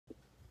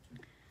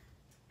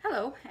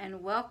Hello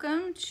and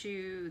welcome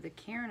to the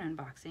Cairn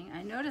unboxing.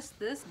 I noticed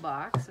this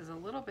box is a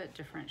little bit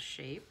different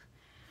shape,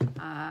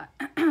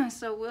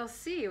 so we'll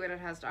see what it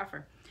has to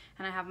offer.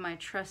 And I have my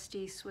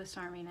trusty Swiss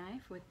Army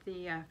knife with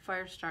the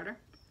fire starter.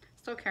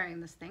 Still carrying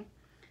this thing.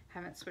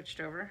 Haven't switched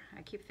over.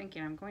 I keep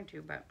thinking I'm going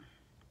to, but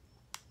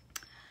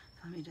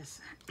let me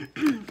just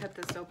cut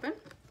this open.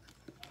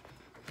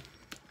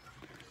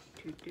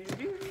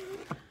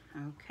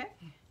 Okay.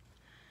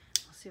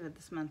 See what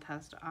this month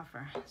has to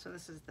offer. So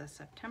this is the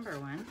September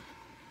one,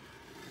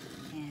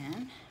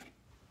 and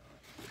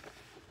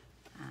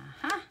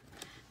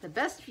the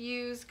best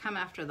views come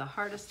after the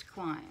hardest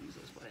climbs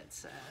is what it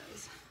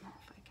says. I don't know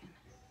if I can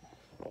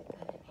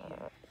get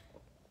that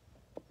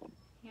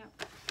in here. Yep.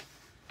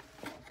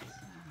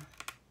 So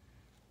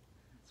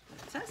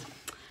that's what it says.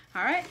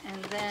 All right,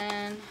 and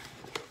then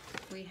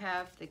we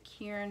have the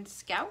Cairn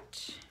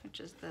Scout, which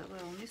is the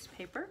little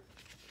newspaper,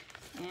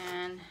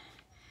 and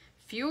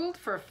fueled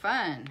for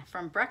fun,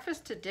 from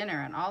breakfast to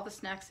dinner and all the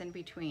snacks in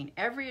between.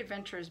 Every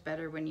adventure is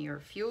better when you're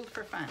fueled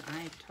for fun.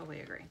 I totally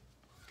agree.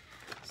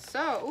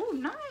 So, ooh,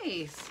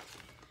 nice.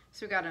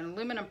 So we got an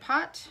aluminum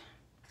pot,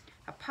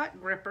 a pot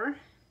gripper,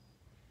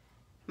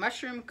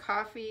 mushroom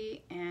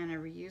coffee, and a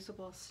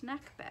reusable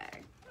snack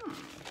bag.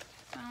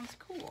 Sounds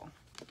cool.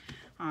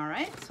 All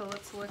right, so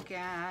let's look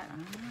at,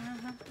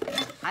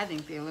 I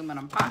think the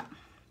aluminum pot.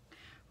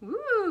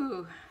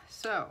 Woo!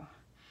 So,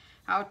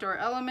 Outdoor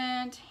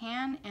Element,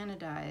 hand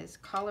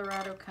anodized,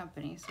 Colorado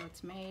company. So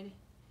it's made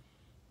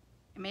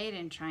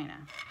in China.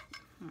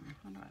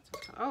 Wonder what it's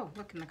called. Oh,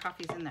 look, and the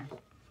coffee's in there.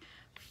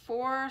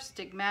 4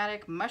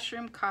 stigmatic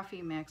mushroom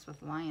coffee mix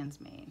with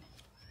lion's mane.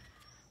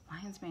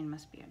 Lion's mane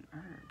must be an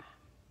herb.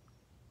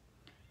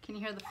 Can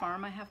you hear the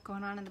farm I have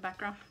going on in the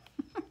background?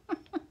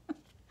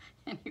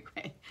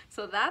 Anyway,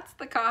 so that's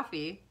the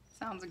coffee.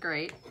 Sounds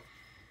great.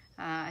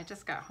 I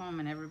just got home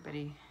and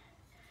everybody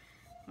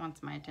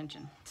wants my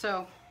attention.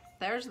 So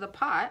there's the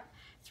pot.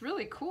 It's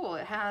really cool.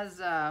 It has,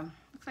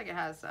 looks like it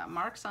has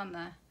marks on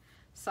the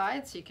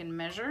side so you can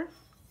measure.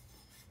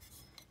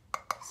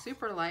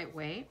 Super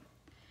lightweight.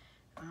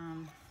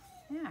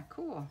 Yeah,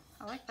 cool.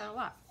 I like that a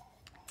lot.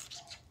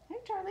 Hey,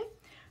 Charlie.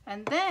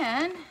 And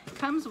then it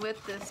comes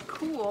with this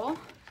cool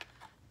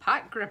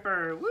pot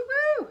gripper. Woo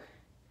woo!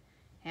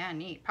 Yeah,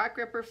 neat. Pot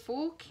gripper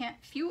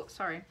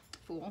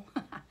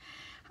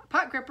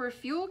pot gripper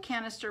fuel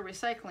canister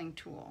recycling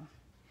tool.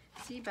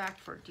 See back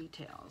for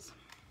details.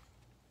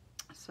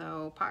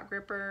 So pot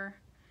gripper,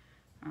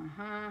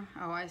 oh,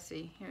 I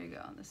see, here you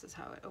go. This is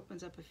how it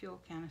opens up a fuel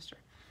canister.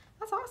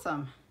 That's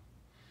awesome.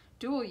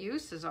 Dual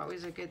use is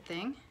always a good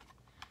thing.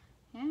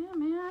 Yeah,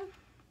 man.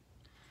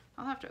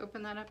 I'll have to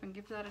open that up and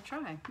give that a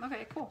try.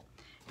 Okay, cool.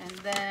 And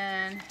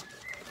then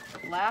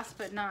last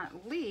but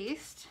not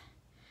least,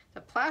 the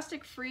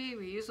plastic-free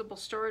reusable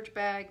storage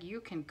bag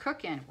you can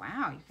cook in.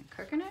 Wow, you can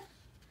cook in it?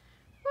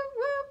 Whoop,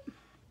 whoop.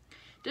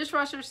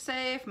 Dishwasher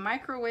safe,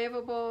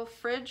 microwavable,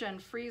 fridge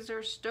and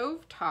freezer,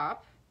 stove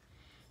top.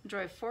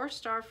 Enjoy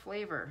 4-star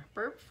flavor.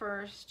 Burp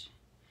first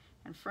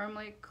and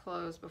firmly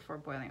close before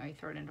boiling. Oh, you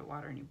throw it into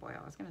water and you boil,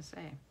 I was gonna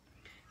say.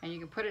 And you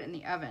can put it in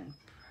the oven.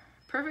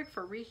 Perfect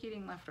for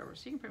reheating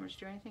leftovers. So you can pretty much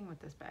do anything with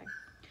this bag.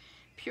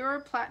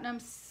 Pure platinum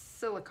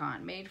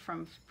silicone, made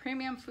from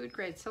premium food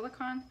grade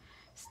silicone.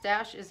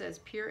 Stash is as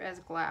pure as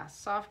glass.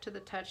 Soft to the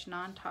touch,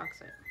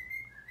 non-toxic.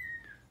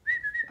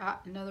 Ah,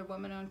 another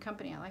woman-owned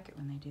company. I like it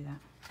when they do that.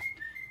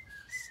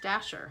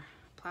 Stasher,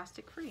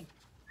 plastic-free.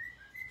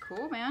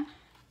 Cool, man.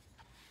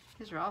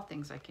 These are all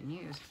things I can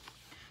use.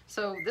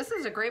 So this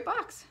is a great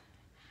box.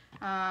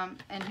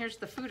 And here's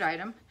the food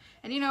item.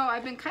 And you know,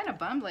 I've been kind of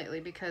bummed lately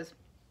because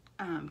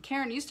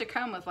Cairn used to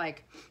come with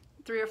like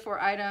 3 or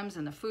 4 items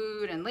and the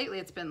food, and lately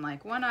it's been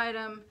like 1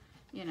 item,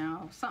 you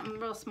know, something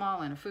real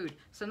small and a food.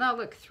 So now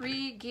look,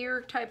 3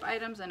 gear type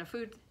items and a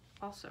food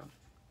also.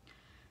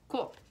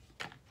 Cool.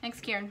 Thanks,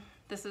 Cairn.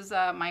 This is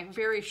my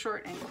very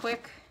short and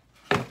quick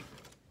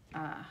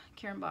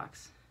Cairn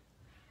Box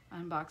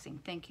unboxing.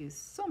 Thank you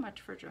so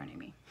much for joining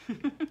me.